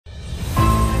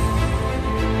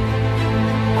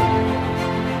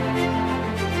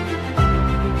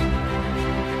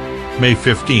May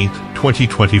 15,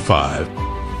 2025.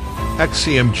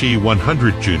 XCMG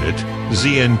 100 unit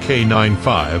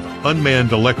ZNK95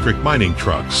 unmanned electric mining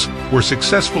trucks were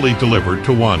successfully delivered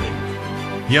to Wanning,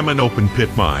 Yemen open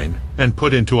pit mine and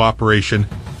put into operation.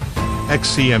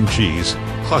 XCMG's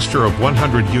cluster of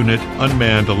 100-unit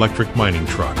unmanned electric mining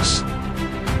trucks.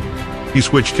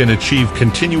 These which can achieve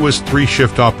continuous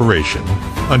 3-shift operation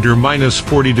under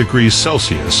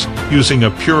 -40°C using a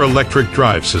pure electric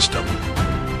drive system.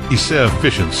 The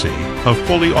efficiency of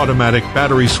fully automatic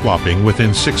battery swapping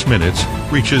within 6 minutes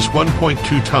reaches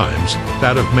 1.2 times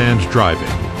that of manned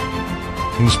driving,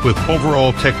 with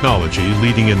overall technology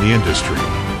leading in the industry.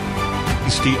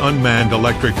 The unmanned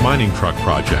electric mining truck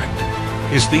project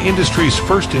is the industry's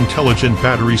first intelligent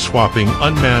battery swapping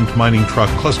unmanned mining truck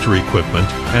cluster equipment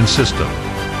and system,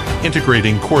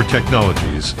 integrating core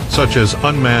technologies such as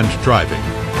unmanned driving,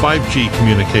 5G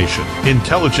communication,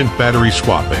 intelligent battery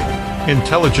swapping,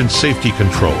 intelligent safety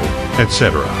control,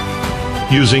 etc.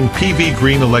 Using PV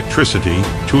green electricity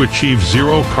to achieve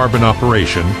zero carbon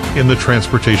operation in the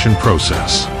transportation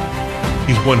process.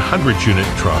 These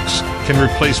 100-unit trucks can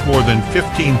replace more than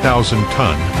 15,000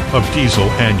 tons of diesel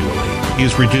annually,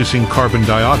 reducing carbon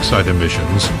dioxide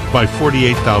emissions by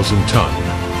 48,000 tons.